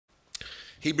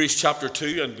Hebrews chapter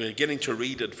 2, and beginning to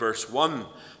read at verse 1,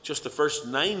 just the first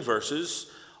 9 verses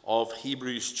of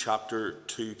Hebrews chapter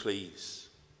 2, please.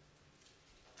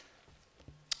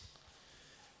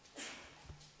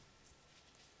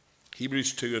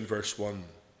 Hebrews 2 and verse 1.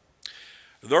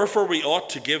 Therefore we ought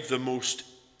to give the most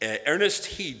earnest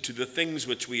heed to the things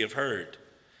which we have heard,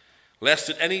 lest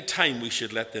at any time we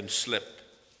should let them slip.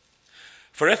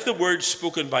 For if the word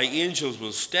spoken by angels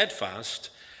was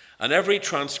steadfast, and every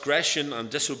transgression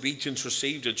and disobedience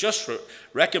received a just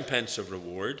recompense of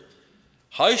reward,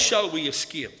 how shall we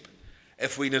escape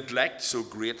if we neglect so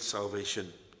great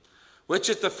salvation, which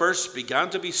at the first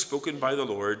began to be spoken by the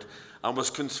Lord, and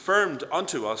was confirmed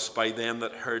unto us by them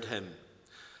that heard him?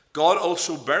 God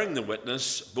also bearing the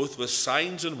witness, both with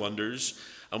signs and wonders,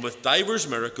 and with divers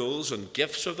miracles and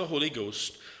gifts of the Holy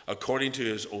Ghost, according to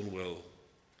his own will.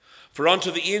 For unto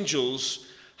the angels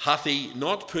hath he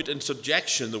not put in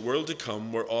subjection the world to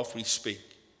come, whereof we speak.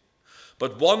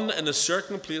 But one in a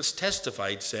certain place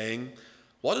testified, saying,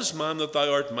 What is man that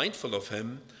thou art mindful of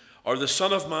him, or the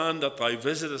son of man that thou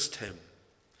visitest him?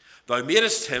 Thou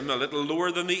madest him a little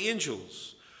lower than the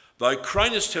angels. Thou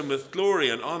crownest him with glory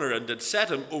and honour, and didst set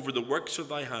him over the works of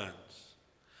thy hands.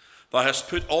 Thou hast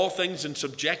put all things in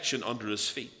subjection under his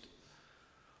feet.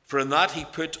 For in that he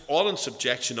put all in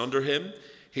subjection under him,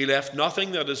 he left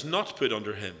nothing that is not put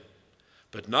under him.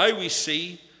 But now we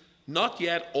see not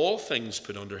yet all things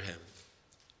put under him,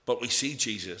 but we see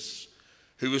Jesus,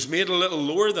 who was made a little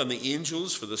lower than the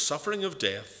angels for the suffering of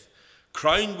death,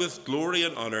 crowned with glory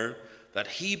and honour, that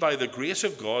he by the grace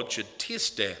of God should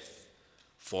taste death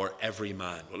for every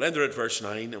man. We'll end there at verse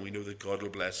 9, and we know that God will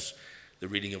bless the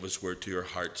reading of his word to your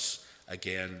hearts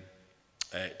again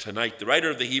tonight. The writer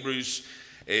of the Hebrews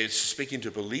is speaking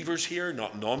to believers here,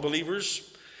 not non-believers.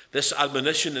 This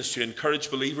admonition is to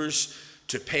encourage believers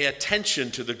to pay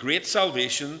attention to the great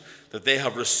salvation that they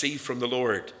have received from the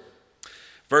Lord.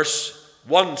 Verse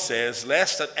 1 says,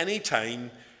 Lest at any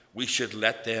time we should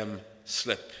let them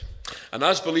slip. And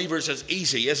as believers, it's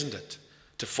easy, isn't it,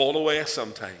 to fall away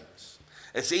sometimes.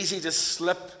 It's easy to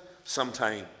slip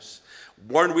sometimes.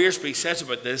 Warren Wiersbe says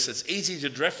about this, it's easy to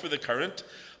drift with the current,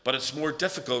 but it's more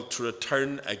difficult to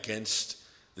return against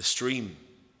the stream.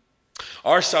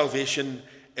 Our salvation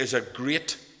is a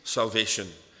great salvation,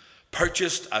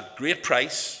 purchased at great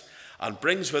price, and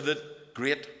brings with it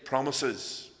great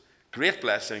promises, great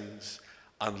blessings,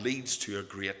 and leads to a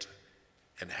great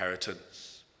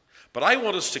inheritance. But I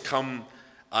want us to come,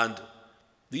 and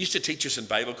they used to teach us in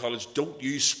Bible college, don't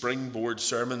use springboard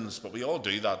sermons, but we all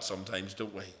do that sometimes,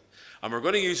 don't we? And we're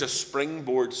going to use a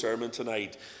springboard sermon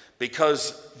tonight,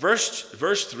 because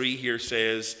verse 3 here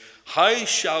says, How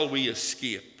shall we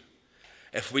escape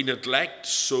if we neglect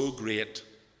so great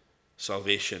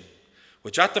salvation,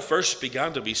 which at the first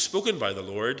began to be spoken by the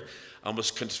Lord, and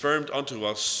was confirmed unto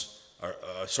us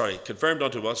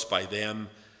by them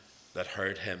that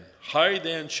heard him? How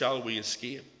then shall we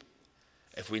escape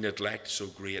if we neglect so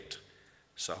great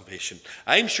salvation?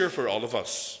 I'm sure for all of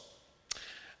us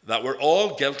that we're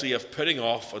all guilty of putting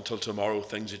off until tomorrow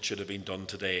things that should have been done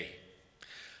today,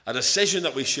 a decision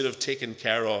that we should have taken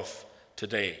care of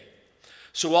today.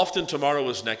 So often tomorrow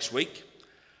is next week,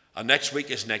 and next week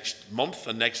is next month,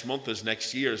 and next month is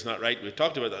next year. Isn't that right? We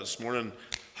talked about that this morning,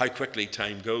 how quickly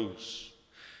time goes.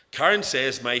 Karen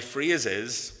says, my phrase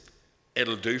is,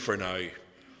 it'll do for now,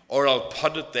 or I'll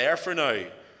put it there for now.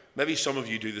 Maybe some of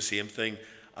you do the same thing,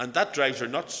 and that drives her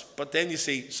nuts. But then you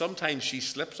see, sometimes she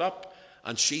slips up,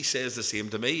 and she says the same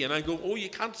to me, and I go, oh, you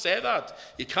can't say that.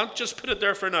 You can't just put it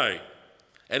there for now.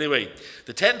 Anyway,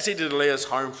 the tendency to delay is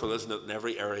harmful, isn't it, in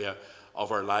every area of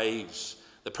our lives.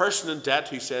 The person in debt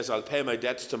who says, I'll pay my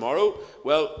debts tomorrow,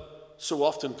 well, so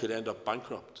often could end up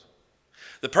bankrupt.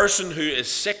 The person who is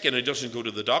sick and who doesn't go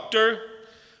to the doctor,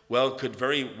 well, could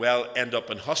very well end up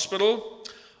in hospital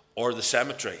or the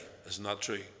cemetery. Isn't that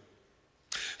true?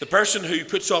 The person who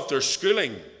puts off their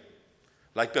schooling,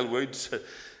 like Bill Woods,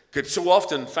 could so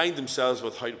often find themselves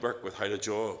without work, without a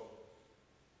job.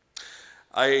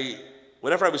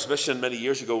 Whenever I was missioning many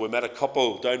years ago, we met a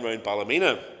couple down around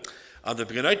Ballymena, and they've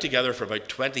been out together for about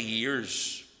 20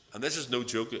 years. And this is no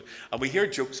joke. And we hear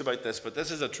jokes about this, but this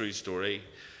is a true story.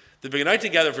 They've been out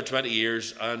together for 20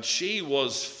 years, and she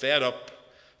was fed up,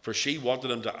 for she wanted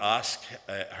him to ask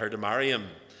her to marry him.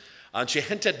 And she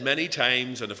hinted many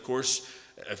times, and of course,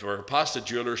 if we were past a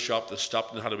jeweller's shop, they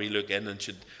stopped and had a wee look in, and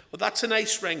she'd, well, that's a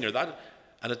nice ring, or that.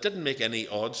 And it didn't make any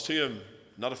odds to him,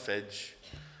 not a fidge.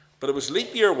 But it was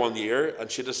leap year one year,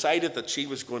 and she decided that she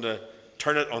was going to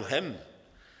turn it on him.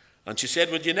 And she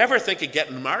said, would you never think of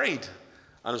getting married?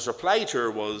 And his reply to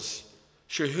her was,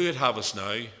 sure, who'd have us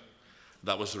now?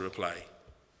 That was the reply.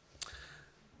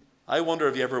 I wonder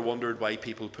if you ever wondered why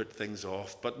people put things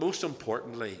off, but most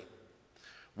importantly,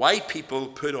 why people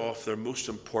put off their most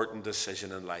important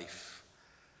decision in life.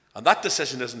 And that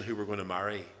decision isn't who we're going to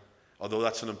marry, although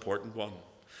that's an important one.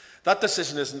 That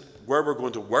decision isn't where we're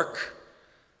going to work,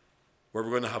 where we're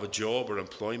going to have a job or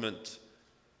employment,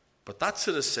 but that's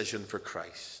a decision for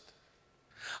Christ.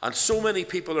 And so many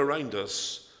people around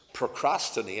us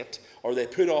procrastinate, or they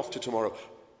put off to tomorrow.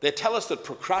 They tell us that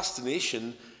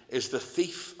procrastination is the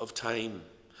thief of time.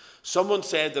 Someone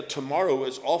said that tomorrow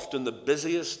is often the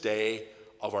busiest day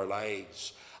of our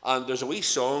lives. And there's a wee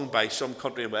song by some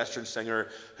country and western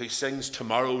singer who sings,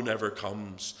 "Tomorrow never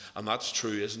comes." And that's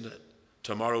true, isn't it?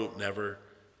 Tomorrow never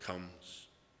comes.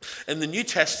 In the New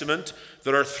Testament,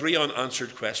 there are 3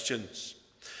 unanswered questions.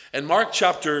 In Mark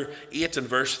chapter 8 and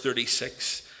verse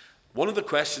 36, one of the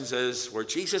questions is where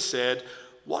Jesus said,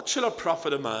 "What shall it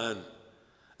profit a man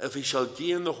if he shall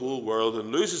gain the whole world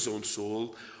and lose his own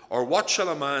soul? Or what shall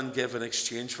a man give in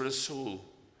exchange for his soul?"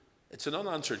 It's an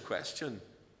unanswered question.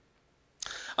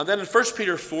 And then in 1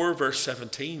 Peter 4 verse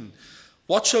 17,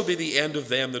 "What shall be the end of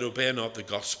them that obey not the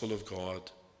gospel of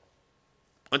God?"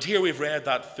 And here we've read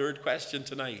that 3rd question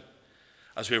tonight,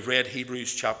 as we've read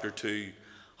Hebrews chapter 2.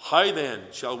 How then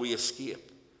shall we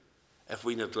escape if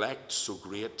we neglect so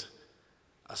great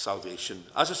a salvation?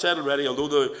 As I said already, although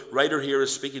the writer here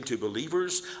is speaking to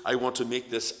believers, I want to make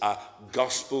this a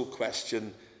gospel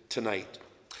question tonight.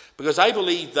 Because I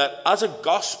believe that as a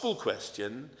gospel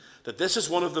question, that this is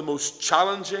one of the most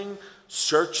challenging,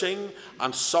 searching,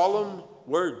 and solemn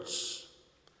words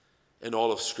in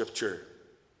all of Scripture.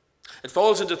 It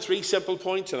falls into 3 simple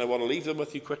points, and I want to leave them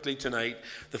with you quickly tonight.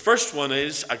 The first one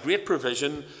is a great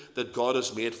provision that God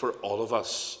has made for all of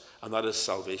us, and that is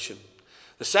salvation.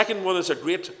 The second one is a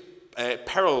great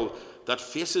peril that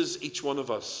faces each one of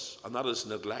us, and that is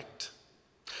neglect.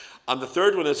 And the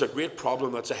third one is a great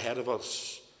problem that's ahead of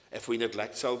us if we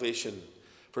neglect salvation.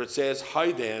 For it says,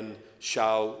 "How then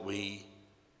shall we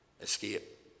escape?"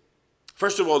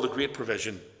 First of all, the great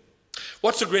provision.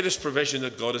 What's the greatest provision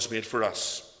that God has made for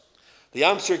us? The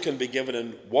answer can be given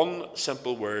in one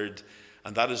simple word,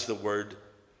 and that is the word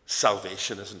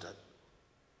salvation, isn't it?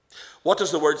 What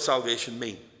does the word salvation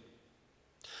mean?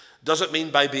 Does it mean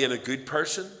by being a good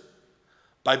person?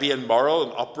 By being moral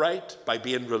and upright? By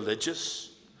being religious?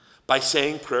 By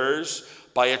saying prayers?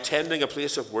 By attending a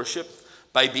place of worship?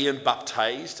 By being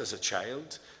baptized as a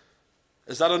child?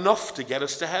 Is that enough to get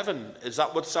us to heaven? Is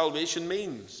that what salvation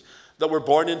means? That we're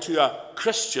born into a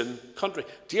Christian country?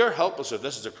 Dear help us if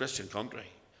this is a Christian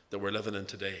country that we're living in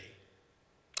today.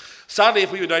 Sadly,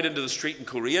 if we went out into the street in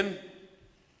Coleraine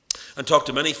and talked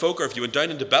to many folk, or if you went down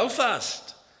into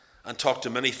Belfast and talked to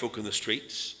many folk in the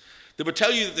streets, they would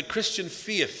tell you that the Christian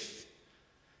faith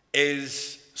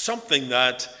is something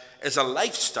that is a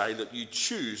lifestyle that you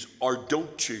choose or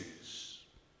don't choose.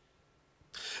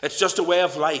 It's just a way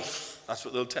of life. That's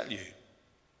what they'll tell you.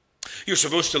 You're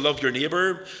supposed to love your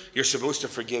neighbour. You're supposed to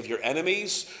forgive your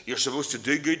enemies. You're supposed to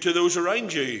do good to those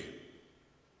around you.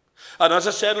 And as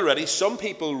I said already, some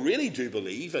people really do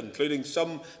believe, including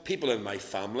some people in my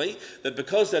family, that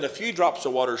because they had a few drops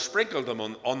of water sprinkled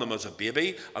on them as a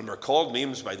baby and were called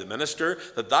names by the minister,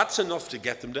 that that's enough to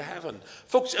get them to heaven.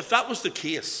 Folks, if that was the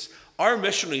case, our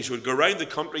missionaries would go around the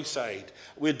countryside.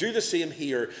 We'd do the same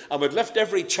here, and we'd lift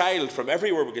every child from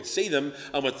everywhere we could see them,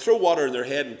 and we'd throw water in their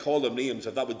head and call them names,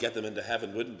 if that would get them into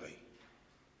heaven, wouldn't we?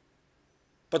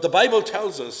 But the Bible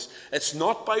tells us it's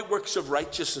not by works of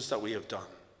righteousness that we have done.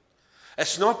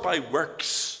 It's not by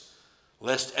works,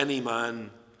 lest any man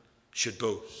should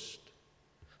boast.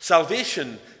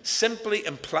 Salvation simply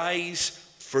implies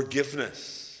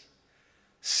forgiveness,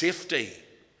 safety,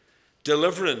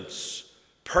 deliverance,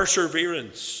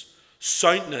 perseverance,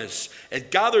 soundness.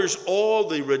 It gathers all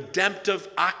the redemptive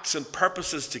acts and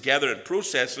purposes together and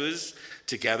processes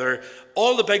together.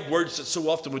 All the big words that so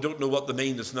often we don't know what they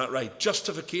mean, isn't that right?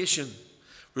 Justification,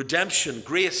 redemption,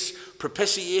 grace,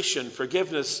 propitiation,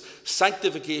 forgiveness,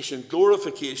 sanctification,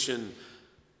 glorification.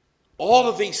 All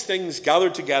of these things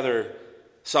gathered together.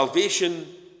 Salvation,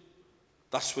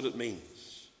 that's what it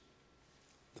means.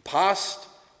 The past,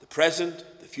 the present,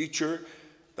 the future.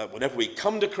 That whenever we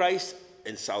come to Christ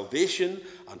in salvation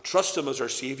and trust Him as our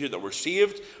Saviour, that we're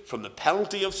saved from the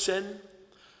penalty of sin,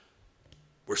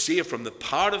 we're saved from the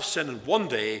power of sin, and one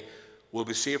day we'll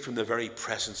be saved from the very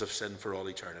presence of sin for all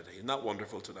eternity. Isn't that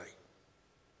wonderful tonight?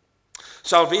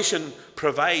 Salvation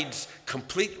provides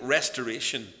complete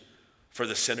restoration for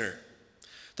the sinner.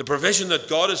 The provision that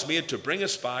God has made to bring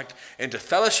us back into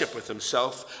fellowship with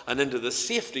Himself and into the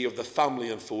safety of the family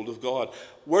and fold of God.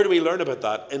 Where do we learn about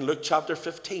that? In Luke chapter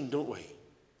 15, don't we?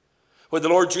 When the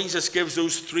Lord Jesus gives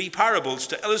those 3 parables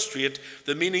to illustrate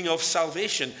the meaning of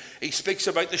salvation, he speaks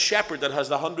about the shepherd that has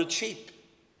the 100 sheep.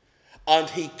 And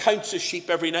he counts the sheep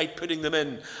every night, putting them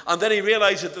in. And then he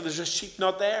realizes that there's a sheep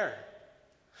not there.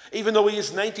 Even though he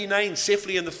is 99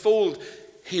 safely in the fold,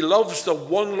 he loves the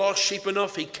one lost sheep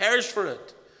enough. He cares for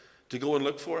it to go and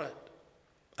look for it.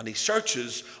 And he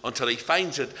searches until he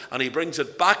finds it, and he brings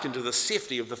it back into the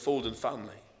safety of the fold and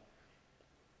family.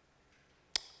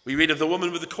 We read of the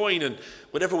woman with the coin, and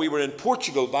whenever we were in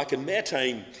Portugal back in May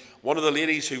time, one of the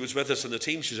ladies who was with us on the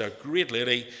team, she's a great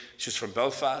lady, she's from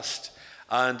Belfast,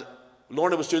 and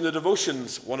Lorna was doing the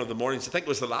devotions one of the mornings, I think it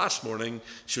was the last morning,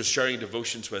 she was sharing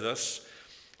devotions with us,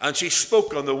 and she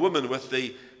spoke on the woman with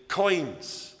the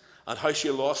coins and how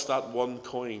she lost that one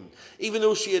coin. Even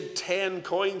though she had 10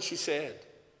 coins, she said,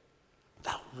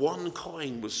 that one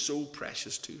coin was so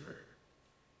precious to her.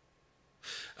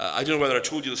 I don't know whether I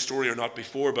told you the story or not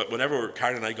before, but whenever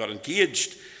Karen and I got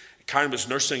engaged, Karen was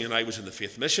nursing and I was in the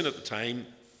Faith Mission at the time.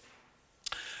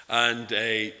 And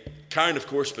Karen, of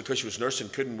course, because she was nursing,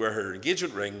 couldn't wear her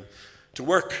engagement ring to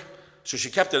work. So she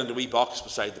kept it in the wee box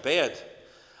beside the bed.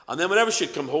 And then whenever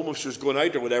she'd come home, if she was going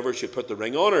out or whatever, she'd put the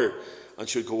ring on her and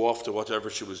she'd go off to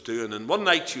whatever she was doing. And one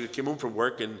night she came home from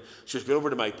work and she was going over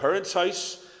to my parents'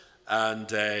 house,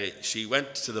 and she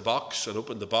went to the box and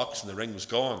opened the box and the ring was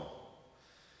gone.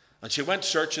 And she went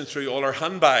searching through all her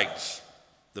handbags.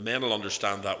 The men will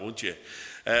understand that, won't you?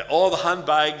 All the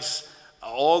handbags,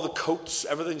 all the coats,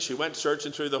 everything. She went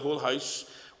searching through the whole house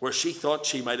where she thought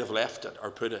she might have left it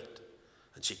or put it.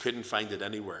 And she couldn't find it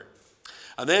anywhere.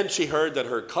 And then she heard that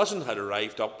her cousin had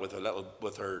arrived up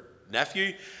with her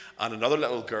nephew and another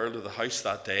little girl to the house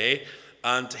that day.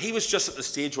 And he was just at the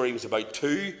stage where he was about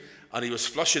 2 and he was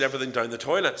flushing everything down the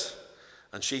toilet.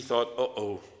 And she thought,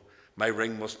 uh-oh, my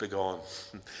ring must be gone.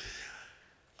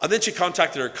 And then she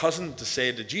contacted her cousin to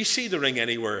say, did you see the ring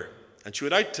anywhere? And she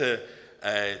went out to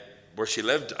where she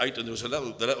lived, out, and there was the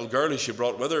little girl who she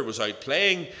brought with her was out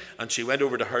playing, and she went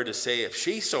over to her to say if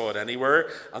she saw it anywhere,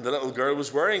 and the little girl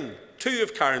was wearing 2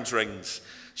 of Karen's rings.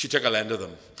 She took a lend of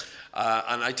them.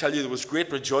 And I tell you, there was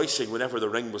great rejoicing whenever the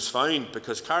ring was found,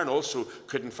 because Karen also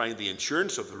couldn't find the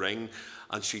insurance of the ring,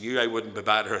 and she knew I wouldn't be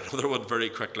buying her another one very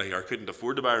quickly, or couldn't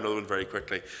afford to buy her another one very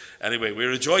quickly. Anyway, we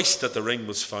rejoiced that the ring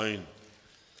was found.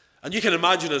 And you can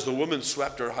imagine as the woman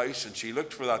swept her house and she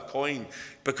looked for that coin,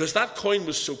 because that coin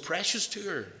was so precious to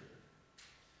her,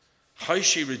 how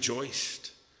she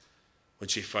rejoiced when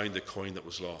she found the coin that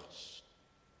was lost.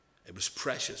 It was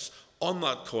precious on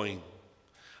that coin.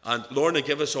 And Lorna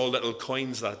gave us all little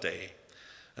coins that day.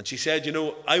 And she said, you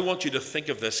know, I want you to think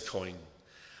of this coin.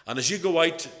 And as you go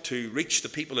out to reach the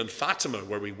people in Fatima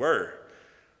where we were,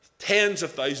 tens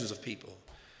of thousands of people,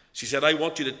 she said, I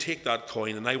want you to take that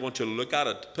coin and I want you to look at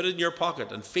it, put it in your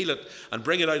pocket and feel it and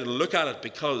bring it out and look at it,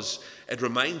 because it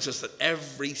reminds us that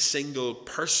every single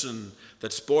person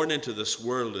that's born into this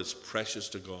world is precious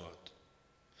to God.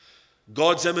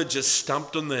 God's image is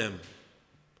stamped on them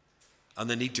and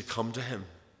they need to come to him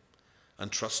and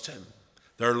trust him.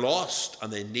 They're lost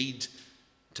and they need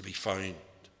to be found.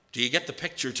 Do you get the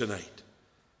picture tonight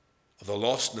of the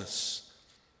lostness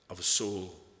of a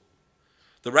soul?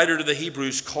 The writer to the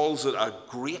Hebrews calls it a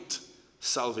great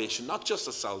salvation. Not just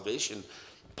a salvation,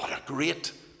 but a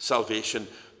great salvation.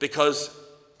 Because,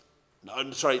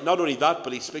 not only that,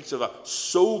 but he speaks of a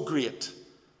so great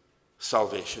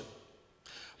salvation.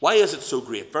 Why is it so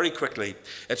great? Very quickly,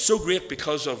 it's so great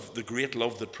because of the great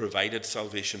love that provided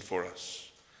salvation for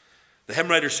us. The hymn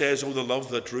writer says, oh, the love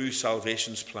that drew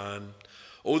salvation's plan.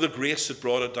 Oh, the grace that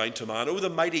brought it down to man. Oh,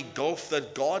 the mighty gulf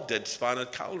that God did span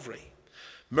at Calvary.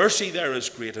 Mercy there is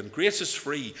great and grace is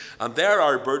free, and there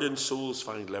our burdened souls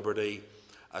find liberty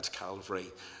at Calvary.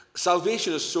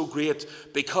 Salvation is so great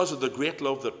because of the great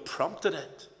love that prompted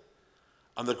it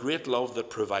and the great love that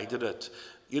provided it.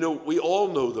 You know, we all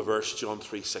know the verse, John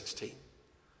 3:16.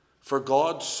 For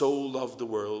God so loved the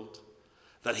world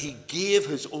that he gave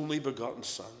his only begotten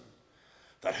Son,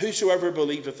 that whosoever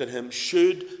believeth in him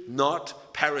should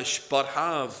not perish but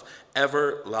have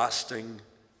everlasting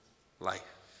life.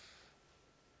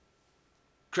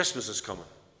 Christmas is coming.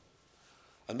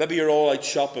 And maybe you're all out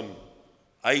shopping.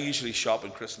 I usually shop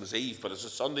on Christmas Eve, but it's a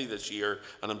Sunday this year,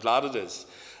 and I'm glad it is.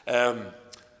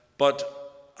 But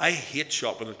I hate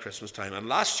shopping at Christmas time. And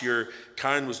last year,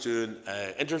 Karen was doing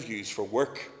interviews for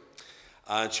work.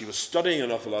 And she was studying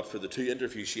an awful lot for the 2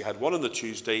 interviews. She had one on the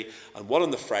Tuesday and one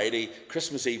on the Friday.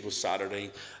 Christmas Eve was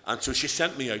Saturday. And so she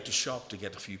sent me out to shop to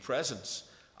get a few presents.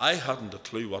 I hadn't a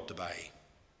clue what to buy.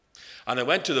 And I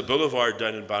went to the boulevard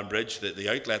down in Banbridge,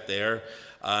 the outlet there,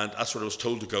 And that's where I was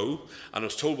told to go. And I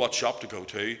was told what shop to go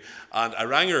to. And I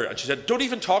rang her and she said, don't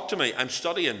even talk to me. I'm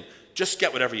studying. Just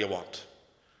get whatever you want.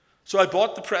 So I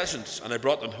bought the presents and I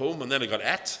brought them home, and then I got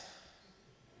et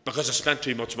because I spent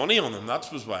too much money on them.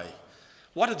 That was why.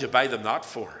 What did you buy them that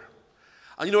for?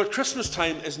 And you know, at Christmas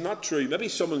time, isn't that true? Maybe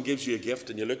someone gives you a gift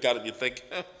and you look at it and you think,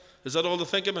 is that all they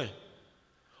think of me?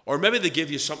 Or maybe they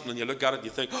give you something and you look at it and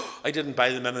you think, I didn't buy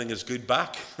them anything as good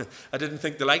back. I didn't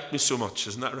think they liked me so much.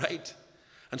 Isn't that right?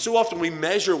 And so often we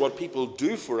measure what people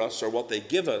do for us or what they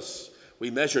give us. We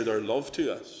measure their love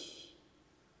to us.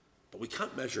 But we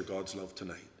can't measure God's love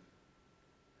tonight.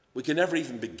 We can never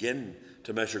even begin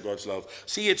to measure God's love.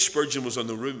 C.H. Spurgeon was on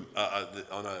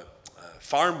a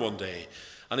farm one day,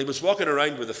 and he was walking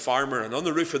around with a farmer, and on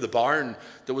the roof of the barn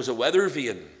there was a weather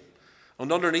vane,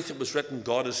 and underneath it was written,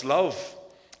 God is love.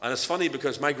 And it's funny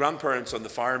because my grandparents on the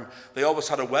farm, they always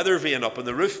had a weather vane up on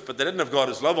the roof, but they didn't have God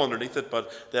is love underneath it,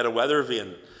 but they had a weather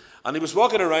vane. And he was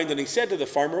walking around and he said to the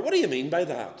farmer, what do you mean by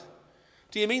that?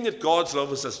 Do you mean that God's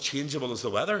love is as changeable as the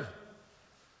weather?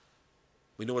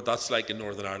 We know what that's like in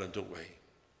Northern Ireland, don't we?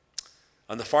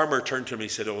 And the farmer turned to me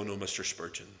and said, oh no, Mr.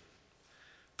 Spurgeon.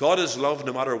 God is love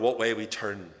no matter what way we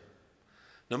turn.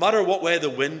 No matter what way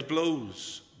the wind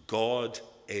blows, God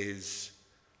is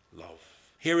love.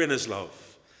 Herein is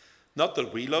love. Not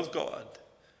that we love God,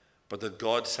 but that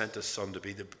God sent his Son to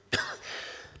be the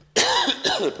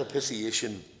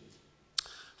propitiation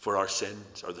for our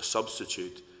sins, or the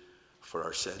substitute for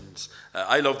our sins.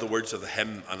 I love the words of the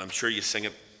hymn, and I'm sure you sing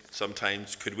it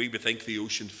sometimes. Could we bethink the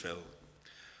ocean fill?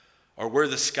 Or where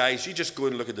the skies, you just go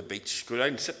and look at the beach, go down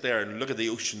and sit there and look at the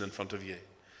ocean in front of you.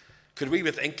 Could we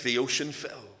bethink the ocean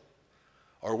fill?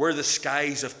 Or were the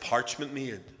skies of parchment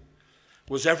made?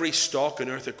 Was every stalk in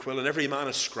earth a quill, and every man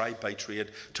a scribe by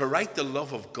trade? To write the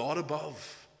love of God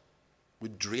above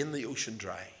would drain the ocean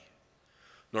dry,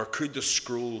 nor could the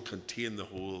scroll contain the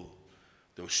whole,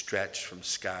 though stretched from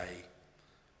sky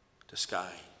to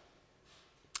sky.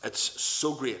 It's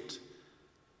so great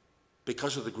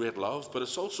because of the great love, but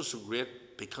it's also so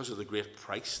great because of the great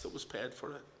price that was paid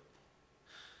for it.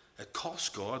 It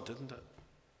cost God, didn't it?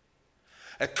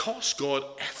 It cost God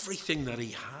everything that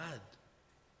he had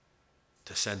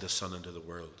to send his Son into the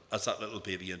world as that little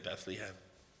baby in Bethlehem.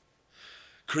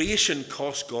 Creation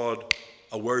cost God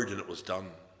a word and it was done.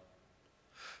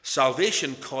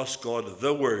 Salvation cost God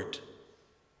the word.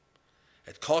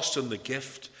 It cost him the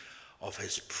gift of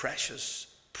his precious,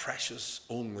 precious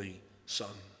only Son,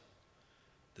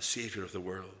 the Savior of the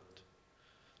world,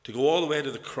 to go all the way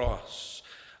to the cross.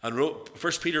 And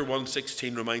 1 Peter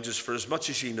 1:16 reminds us, for as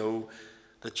much as ye know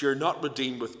that you're not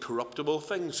redeemed with corruptible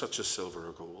things such as silver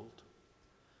or gold,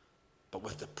 but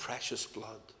with the precious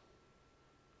blood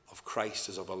of Christ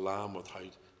as of a lamb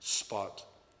without spot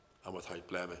and without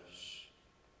blemish.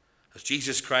 As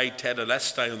Jesus cried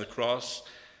Tetelestai on the cross,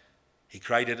 he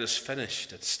cried, it is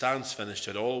finished, it stands finished,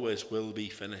 it always will be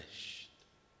finished.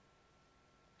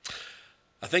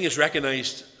 A thing is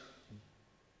recognized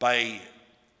by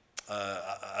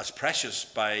as precious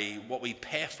by what we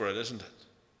pay for it, isn't it?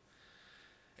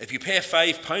 If you pay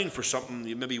 £5 for something,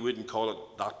 you maybe wouldn't call it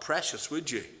that precious,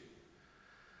 would you?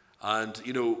 And,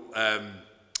 you know,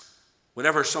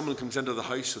 whenever someone comes into the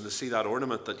house and they see that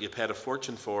ornament that you paid a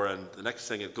fortune for, and the next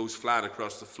thing it goes flying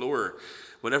across the floor.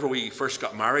 Whenever we first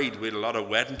got married, we had a lot of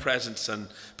wedding presents, and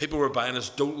people were buying us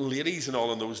doting ladies and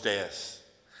all in those days.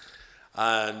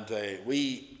 And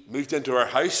we moved into our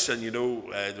house, and, you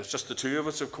know, there was just the two of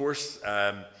us, of course.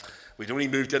 We'd only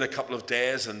moved in a couple of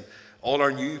days, and all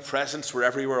our new presents were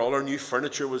everywhere. All our new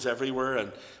furniture was everywhere,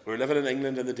 and we were living in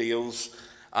England in the Dales.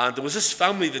 And there was this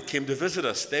family that came to visit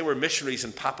us. They were missionaries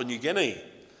in Papua New Guinea.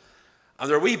 And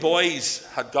their wee boys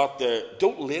had got the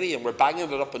dote lady and were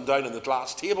banging it up and down on the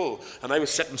glass table. And I was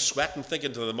sitting sweating,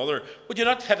 thinking to the mother, would you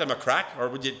not hit him a crack, or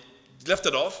would you lift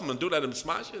it off him and don't let him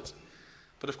smash it?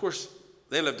 But of course,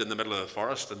 they lived in the middle of the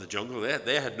forest in the jungle.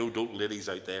 They had no dote ladies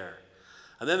out there.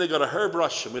 And then they got a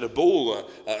hairbrush and made a bowl,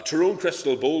 a Tyrone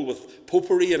crystal bowl with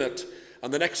potpourri in it.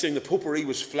 And the next thing, the potpourri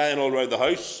was flying all around the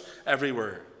house,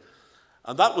 everywhere.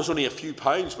 And that was only a few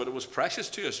pounds, but it was precious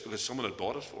to us because someone had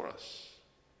bought it for us.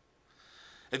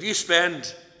 If you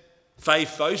spend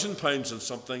 £5,000 on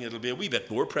something, it'll be a wee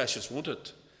bit more precious, won't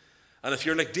it? And if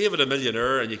you're like David, a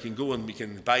millionaire, and you can go and we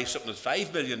can buy something at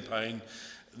 £5 million,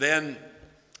 then,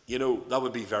 you know, that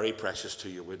would be very precious to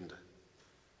you, wouldn't it?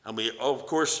 And we, of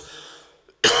course,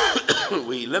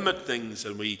 we limit things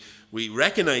and we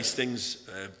recognize things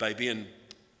by being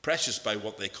precious by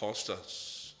what they cost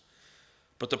us.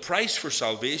 But the price for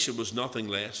salvation was nothing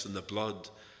less than the blood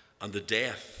and the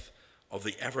death of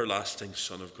the everlasting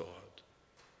Son of God.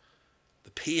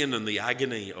 the pain and the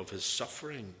agony of his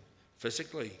suffering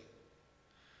physically.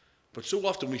 But so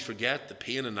often we forget the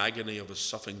pain and agony of his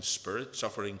suffering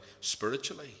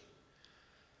spiritually.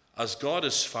 As God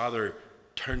his Father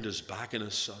turned his back on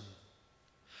his Son,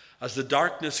 as the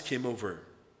darkness came over,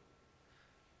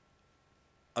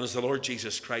 and as the Lord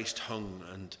Jesus Christ hung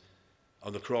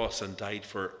on the cross and died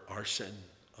for our sin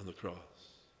on the cross,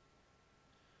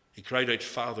 he cried out,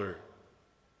 "Father,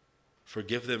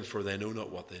 forgive them, for they know not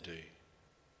what they do."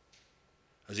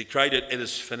 As he cried out, "It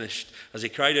is finished," as he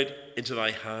cried out, "Into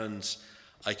thy hands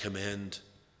I commend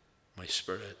my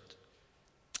spirit."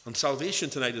 And salvation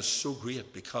tonight is so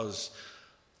great because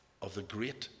of the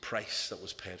great price that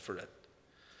was paid for it.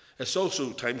 It's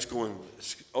also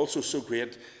so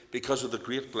great because of the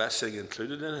great blessing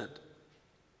included in it.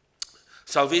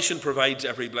 Salvation provides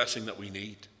every blessing that we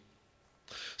need.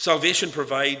 Salvation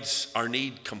provides our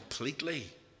need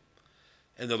completely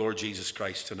in the Lord Jesus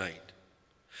Christ tonight.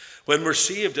 When we're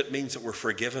saved, it means that we're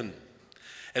forgiven.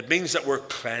 It means that we're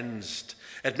cleansed.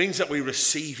 It means that we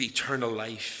receive eternal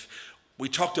life. We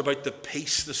talked about the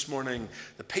peace this morning,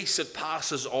 the peace that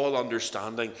passes all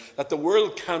understanding, that the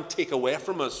world can't take away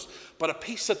from us, but a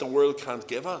peace that the world can't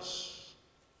give us.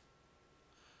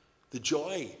 The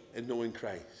joy in knowing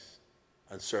Christ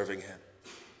and serving him.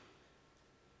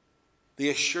 The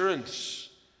assurance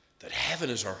that heaven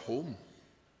is our home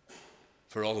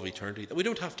for all of eternity, that we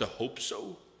don't have to hope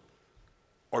so,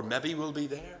 or maybe we'll be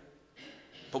there,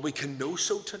 but we can know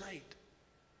so tonight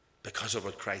because of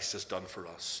what Christ has done for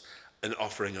us in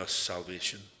offering us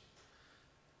salvation.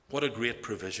 What a great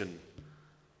provision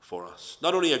for us.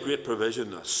 Not only a great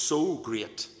provision, a so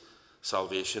great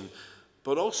salvation,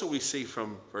 but also we see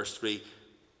from verse 3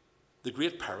 the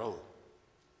great peril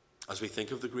as we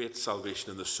think of the great salvation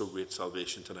and the so great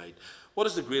salvation tonight. What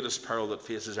is the greatest peril that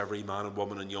faces every man and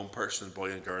woman and young person,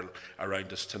 boy and girl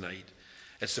around us tonight?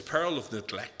 It's the peril of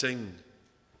neglecting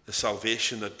the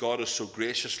salvation that God has so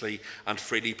graciously and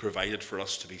freely provided for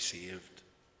us to be saved.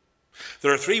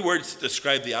 There are three words that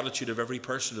describe the attitude of every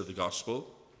person of the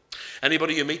gospel.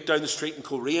 Anybody you meet down the street in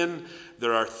Coleraine,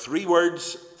 there are three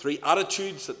words, three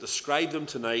attitudes that describe them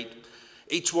tonight.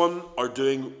 Each one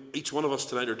of us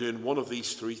tonight are doing one of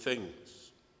these three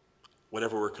things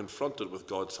whenever we're confronted with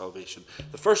God's salvation.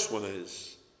 The first one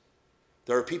is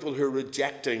there are people who are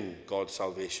rejecting God's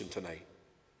salvation tonight.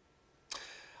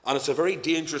 And it's a very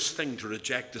dangerous thing to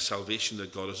reject the salvation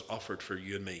that God has offered for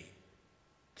you and me.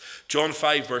 John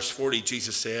 5 verse 40,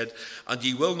 Jesus said, "And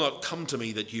ye will not come to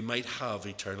me that you might have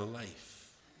eternal life."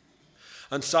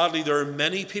 And sadly, there are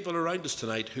many people around us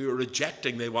tonight who are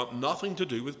rejecting. They want nothing to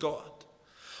do with God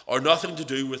or nothing to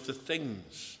do with the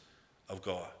things of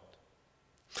God.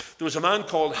 There was a man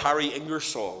called Harry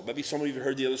Ingersoll. Maybe some of you have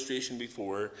heard the illustration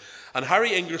before. And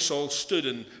Harry Ingersoll stood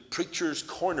in Preacher's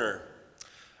Corner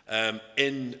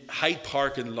in Hyde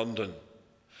Park in London.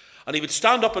 And he would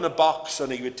stand up in a box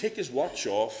and he would take his watch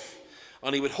off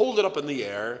and he would hold it up in the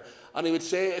air and he would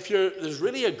say, if there's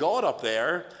really a God up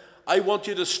there, I want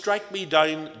you to strike me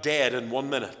down dead in 1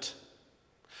 minute.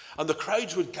 And the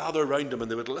crowds would gather around him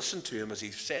and they would listen to him as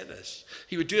he said this.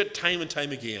 He would do it time and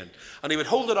time again. And he would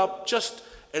hold it up just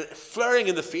flaring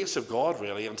in the face of God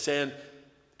really and saying,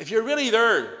 if you're really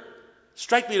there,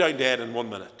 strike me down dead in 1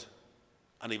 minute.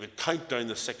 And he would count down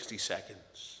the 60 seconds.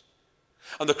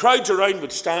 And the crowds around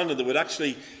would stand and they would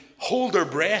actually hold their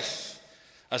breath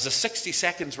as the 60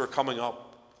 seconds were coming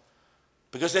up,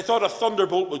 because they thought a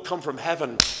thunderbolt would come from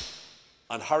heaven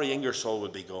and Harry Ingersoll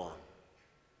would be gone.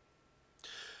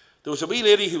 There was a wee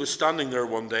lady who was standing there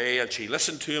one day and she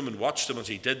listened to him and watched him as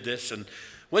he did this, and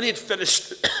when he had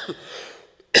finished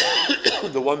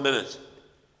the 1 minute,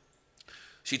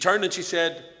 she turned and she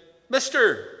said,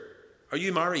 "Mister, are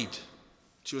you married?"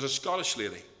 She was a Scottish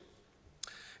lady.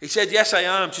 He said, "Yes, I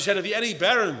am." She said, "Have you any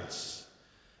bairns?"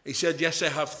 He said, "Yes, I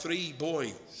have 3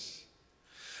 boys."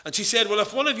 And she said, "Well,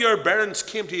 if one of your bairns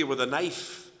came to you with a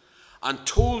knife and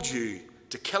told you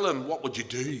to kill him, what would you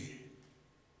do?"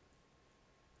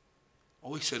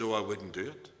 Oh, he said, "Oh, I wouldn't do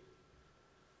it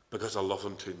because I love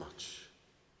him too much."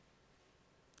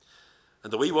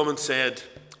 And the wee woman said,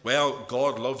 "Well,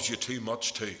 God loves you too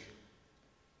much too."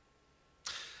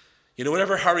 You know,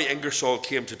 whenever Harry Ingersoll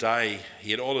came to die,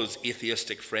 he had all his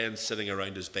atheistic friends sitting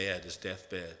around his bed, his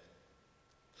deathbed.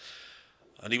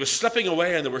 And he was slipping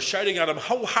away and they were shouting at him,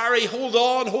 "Oh, Harry, hold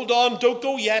on, don't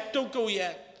go yet, don't go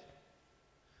yet."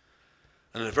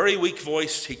 And in a very weak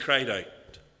voice, he cried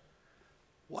out,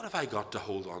 "What have I got to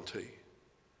hold on to?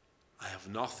 I have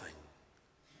nothing.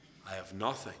 I have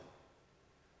nothing.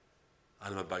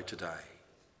 And I'm about to die."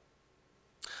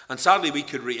 And sadly, we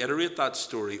could reiterate that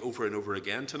story over and over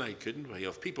again tonight, couldn't we?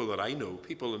 Of people that I know,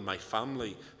 people in my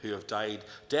family who have died,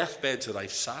 deathbeds that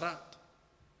I've sat at,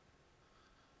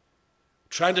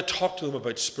 trying to talk to them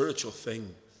about spiritual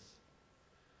things,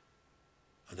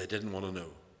 and they didn't want to know.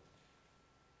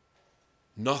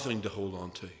 Nothing to hold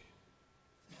on to.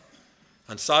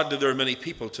 And sadly, there are many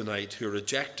people tonight who are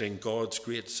rejecting God's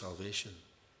great salvation.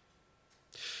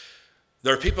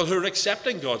 There are people who are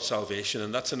accepting God's salvation,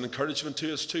 and that's an encouragement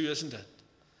to us too, isn't it?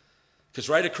 Because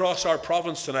right across our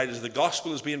province tonight, as the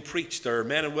gospel is being preached, there are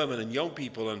men and women and young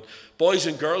people and boys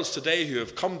and girls today who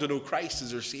have come to know Christ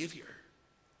as their Saviour,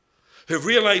 who have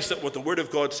realized that what the Word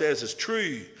of God says is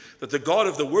true, that the God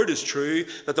of the Word is true,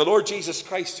 that the Lord Jesus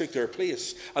Christ took their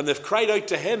place, and they've cried out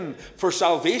to Him for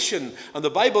salvation. And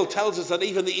the Bible tells us that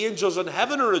even the angels in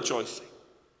heaven are rejoicing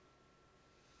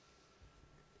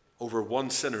over one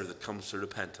sinner that comes to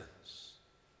repentance.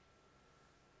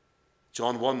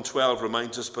 John 1:12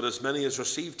 reminds us, but as many as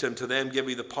received Him, to them gave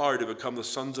He the power to become the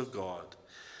sons of God,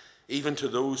 even to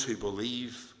those who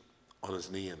believe on His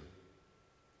name.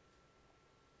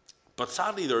 But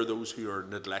sadly, there are those who are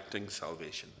neglecting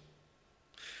salvation.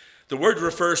 The word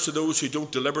refers to those who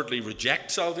don't deliberately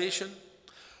reject salvation,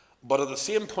 but at the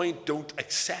same point don't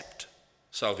accept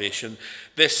salvation.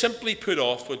 They simply put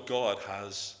off what God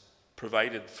has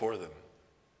provided for them.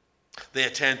 They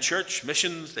attend church,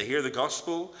 missions, they hear the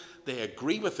gospel, they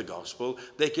agree with the gospel,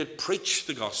 they could preach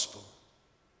the gospel,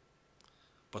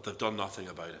 but they've done nothing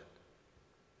about it.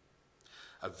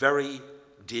 A very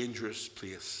dangerous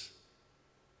place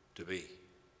to be.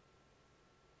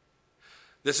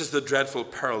 This is the dreadful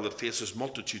peril that faces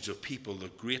multitudes of people, the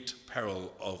great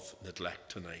peril of neglect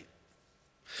tonight.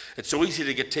 It's so easy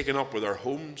to get taken up with our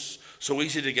homes, so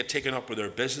easy to get taken up with our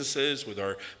businesses, with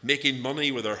our making money,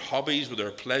 with our hobbies, with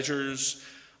our pleasures,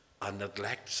 and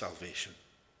neglect salvation.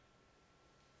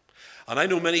 And I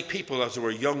know many people, as they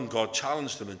were young, God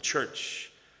challenged them in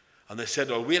church, and they said,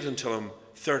 I'll wait until I'm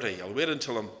 30, I'll wait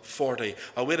until I'm 40,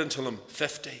 I'll wait until I'm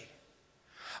 50.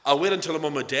 I'll wait until I'm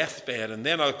on my deathbed, and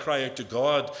then I'll cry out to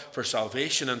God for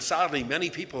salvation. And sadly, many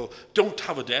people don't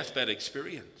have a deathbed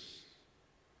experience.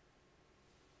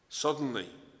 Suddenly,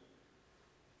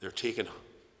 they're taken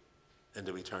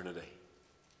into eternity.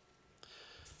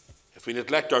 If we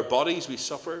neglect our bodies, we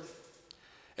suffer.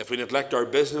 If we neglect our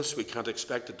business, we can't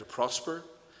expect it to prosper.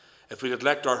 If we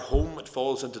neglect our home, it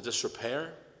falls into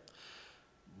disrepair.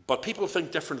 But people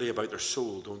think differently about their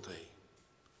soul, don't they?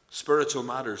 Spiritual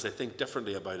matters, they think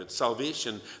differently about it.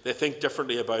 Salvation, they think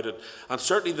differently about it. And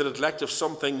certainly the neglect of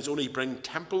some things only bring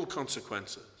temporal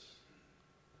consequences.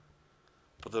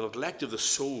 But the neglect of the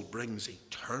soul brings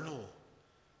eternal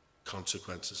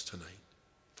consequences tonight,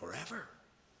 forever.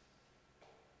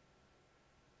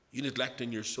 You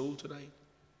neglecting your soul tonight?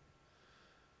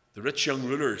 The rich young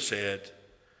ruler said,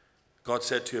 God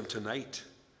said to him, tonight,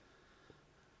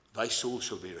 thy soul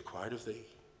shall be required of thee.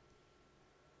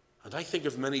 And I think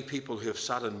of many people who have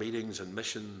sat in meetings and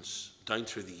missions down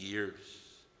through the years,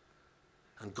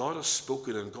 and God has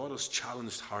spoken and God has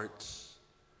challenged hearts,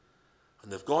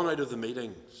 and they've gone out of the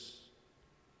meetings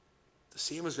the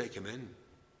same as they came in.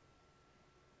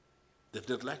 They've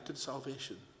neglected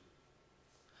salvation.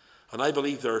 And I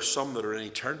believe there are some that are in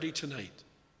eternity tonight,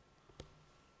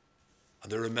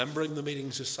 and they're remembering the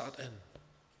meetings they sat in,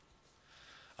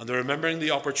 and they're remembering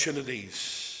the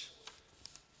opportunities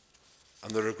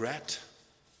and the regret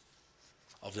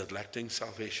of neglecting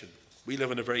salvation. We live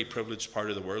in a very privileged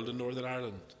part of the world in Northern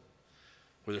Ireland,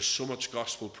 where there's so much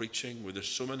gospel preaching, where there's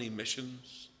so many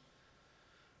missions,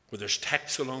 where there's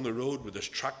texts along the road, where there's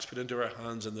tracts put into our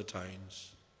hands in the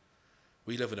towns.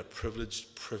 We live in a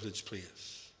privileged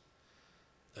place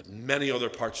that many other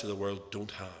parts of the world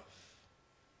don't have.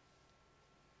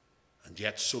 And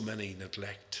yet so many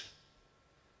neglect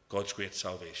God's great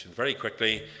salvation. Very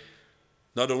quickly,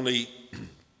 not only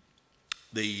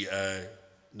the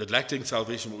neglecting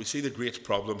salvation, but we see the great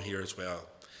problem here as well.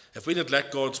 If we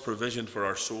neglect God's provision for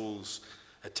our souls,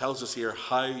 it tells us here,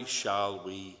 how shall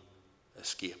we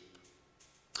escape?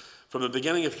 From the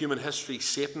beginning of human history,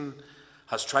 Satan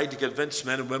has tried to convince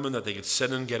men and women that they could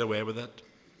sin and get away with it.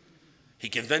 He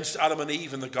convinced Adam and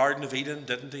Eve in the Garden of Eden,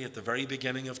 didn't he, at the very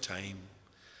beginning of time?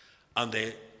 And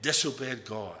they disobeyed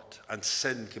God, and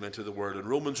sin came into the world. And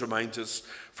Romans reminds us,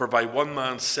 for by one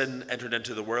man sin entered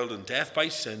into the world, and death by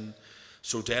sin,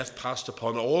 so death passed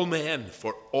upon all men,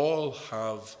 for all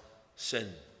have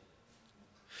sinned.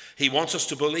 He wants us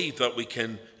to believe that we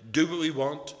can do what we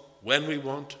want, when we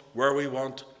want, where we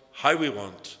want, how we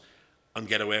want, and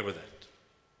get away with it.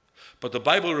 But the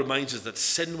Bible reminds us that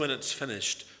sin, when it's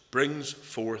finished, brings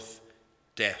forth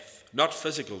death. Not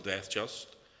physical death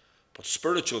just, but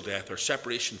spiritual death or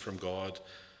separation from God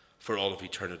for all of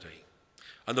eternity.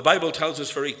 And the Bible tells us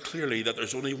very clearly that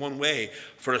there's only one way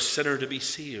for a sinner to be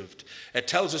saved. It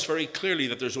tells us very clearly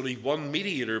that there's only one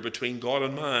mediator between God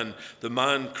and man, the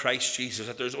man Christ Jesus,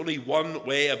 that there's only one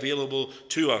way available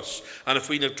to us. And if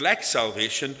we neglect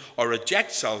salvation or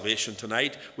reject salvation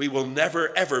tonight, we will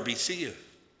never, ever be saved.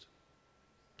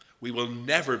 We will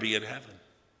never be in heaven.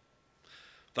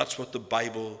 That's what the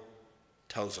Bible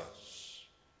tells us.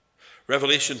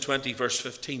 Revelation 20 verse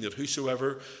 15, that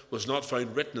whosoever was not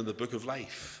found written in the book of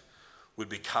life would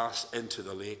be cast into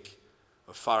the lake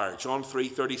of fire. John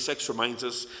 3:36 reminds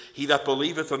us, he that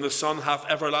believeth on the Son hath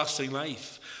everlasting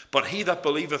life, but he that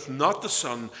believeth not the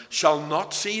Son shall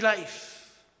not see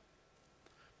life,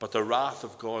 but the wrath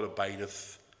of God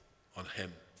abideth on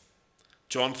him.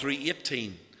 John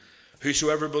 3:18,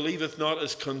 whosoever believeth not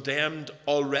is condemned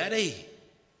already,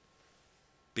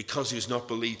 because he has not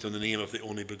believed in the name of the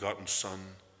only begotten Son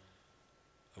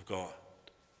of God.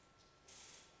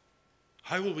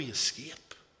 How will we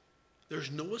escape?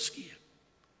 There's no escape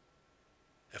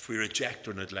if we reject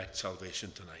or neglect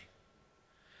salvation tonight.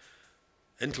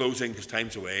 In closing, because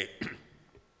time's away,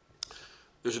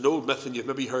 there's an old myth, and you've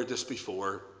maybe heard this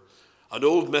before, an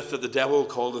old myth that the devil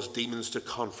called his demons to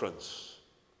conference.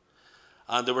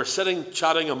 And they were sitting,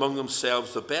 chatting among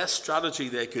themselves, the best strategy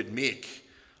they could make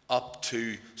up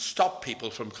to stop people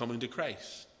from coming to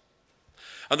Christ.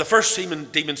 And the first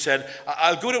demon said,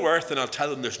 I'll go to earth and I'll tell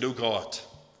them there's no God.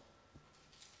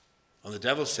 And the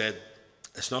devil said,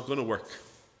 it's not going to work.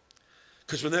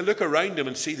 Because when they look around them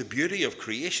and see the beauty of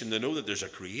creation, they know that there's a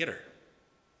creator.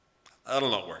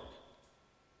 That'll not work.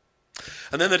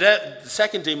 And then the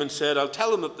second demon said, I'll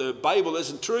tell them that the Bible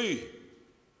isn't true.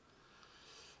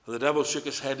 And the devil shook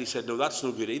his head. He said, no, that's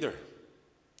no good either.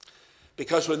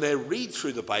 Because when they read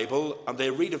through the Bible and they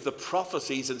read of the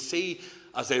prophecies and see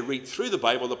as they read through the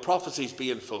Bible the prophecies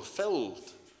being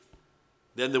fulfilled,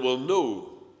 then they will know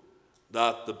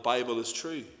that the Bible is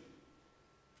true.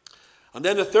 And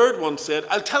then the third one said,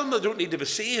 I'll tell them they don't need to be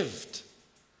saved.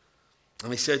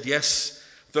 And he said, yes,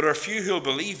 there are a few who will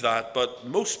believe that, but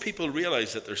most people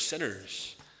realize that they're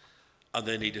sinners and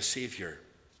they need a Savior.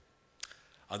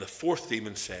 And the fourth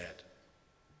demon said,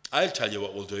 I'll tell you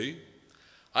what we'll do.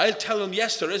 I'll tell them,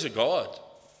 yes, there is a God.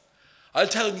 I'll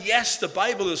tell them, yes, the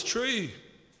Bible is true.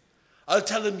 I'll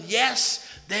tell them, yes,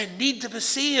 they need to be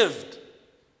saved.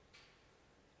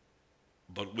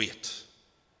 But wait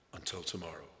until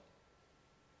tomorrow.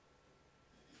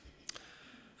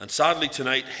 And sadly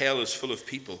tonight, hell is full of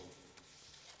people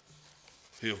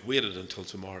who have waited until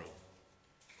tomorrow.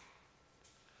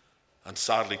 And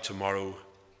sadly, tomorrow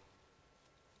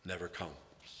never comes.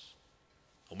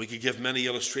 And we could give many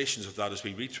illustrations of that as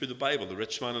we read through the Bible. The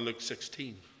rich man in Luke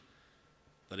 16,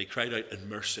 that he cried out in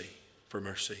mercy for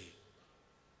mercy.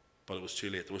 But it was too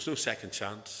late. There was no second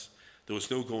chance. There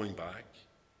was no going back.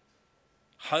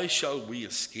 How shall we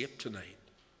escape tonight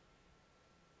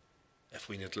if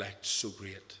we neglect so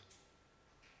great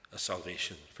a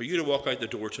salvation? For you to walk out the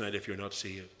door tonight if you're not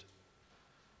saved,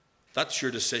 that's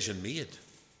your decision made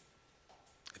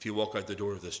if you walk out the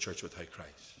door of this church without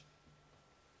Christ.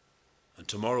 And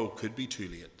tomorrow could be too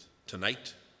late.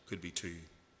 Tonight could be too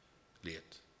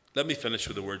late. Let me finish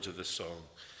with the words of this song.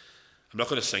 I'm not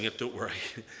going to sing it, don't worry.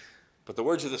 But the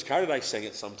words of this, Karen and I sing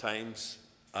it sometimes.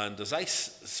 And as I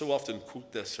so often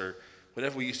quote this, or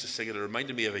whenever we used to sing it, it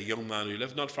reminded me of a young man who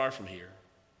lived not far from here.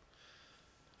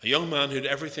 A young man who had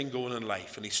everything going in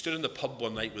life. And he stood in the pub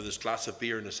one night with his glass of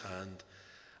beer in his hand.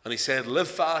 And he said, live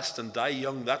fast and die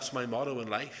young. That's my motto in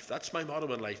life. That's my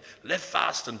motto in life. Live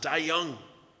fast and die young.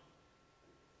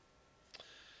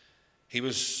 He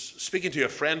was speaking to a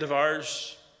friend of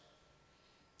ours,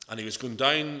 and he was going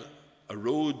down a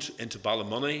road into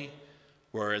Ballymoney,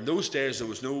 where in those days there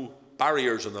was no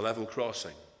barriers on the level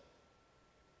crossing.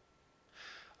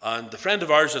 And the friend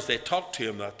of ours, as they talked to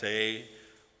him that day,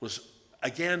 was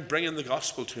again bringing the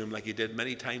gospel to him like he did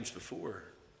many times before.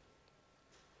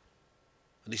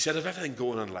 And he said, I've everything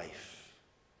going in life.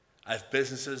 I have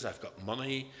businesses, I've got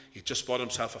money. He just bought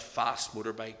himself a fast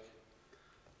motorbike.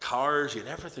 Cars, he had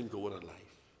everything going in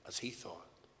life, as he thought.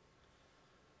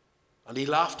 And he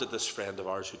laughed at this friend of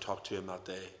ours who talked to him that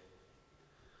day.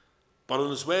 But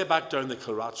on his way back down the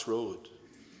Coleraine road,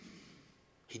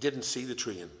 he didn't see the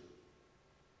train.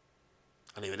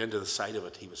 And he went into the side of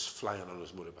it. He was flying on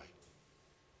his motorbike.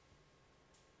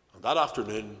 And that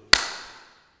afternoon,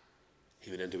 he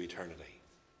went into eternity.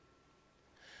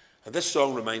 And this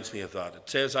song reminds me of that. It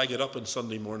says, I get up on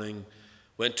Sunday morning,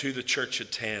 went to the church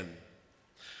at 10.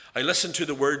 I listened to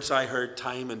the words I heard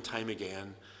time and time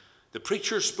again. The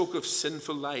preacher spoke of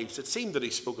sinful lives. It seemed that he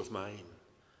spoke of mine.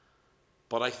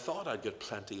 But I thought I'd got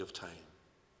plenty of time.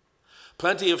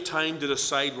 Plenty of time to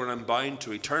decide where I'm bound,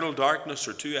 to eternal darkness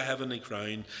or to a heavenly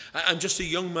crown. I'm just a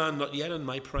young man, not yet in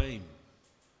my prime.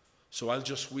 So I'll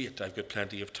just wait. I've got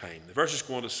plenty of time. The verse is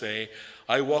going to say,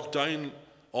 I walk down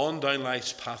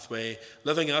life's pathway,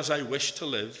 living as I wish to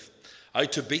live.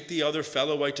 Out to beat the other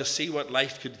fellow, out to see what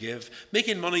life could give.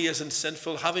 Making money isn't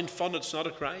sinful. Having fun, it's not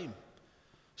a crime.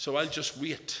 So I'll just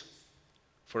wait,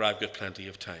 for I've got plenty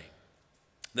of time.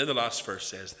 Then the last verse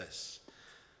says this.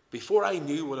 Before I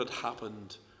knew what had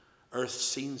happened, earth's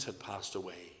scenes had passed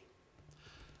away,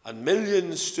 and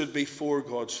millions stood before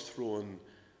God's throne,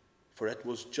 for it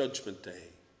was judgment day.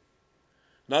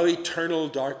 Now eternal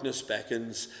darkness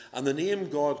beckons, and the name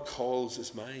God calls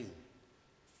is mine.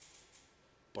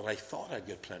 But I thought I'd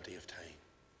get plenty of time.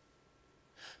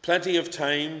 Plenty of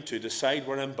time to decide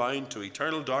where I'm bound, to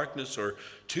eternal darkness or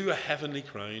to a heavenly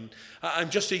crown. I'm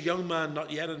just a young man,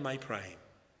 not yet in my prime.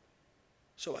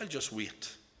 So I'll just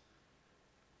wait.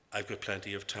 I've got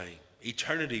plenty of time.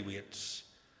 Eternity waits.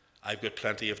 I've got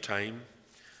plenty of time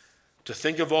to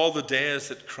think of all the days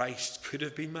that Christ could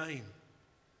have been mine.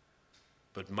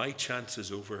 But my chance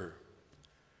is over.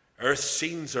 Earth's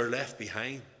scenes are left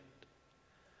behind.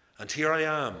 And here I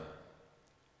am.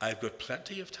 I've got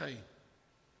plenty of time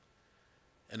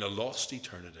in a lost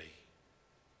eternity,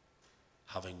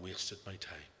 having wasted my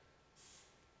time.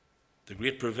 The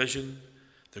great provision,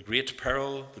 the great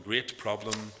peril, the great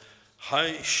problem,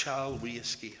 how shall we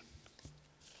escape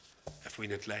if we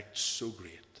neglect so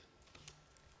great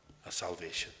a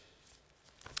salvation?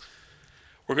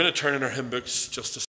 We're going to turn in our hymn books just a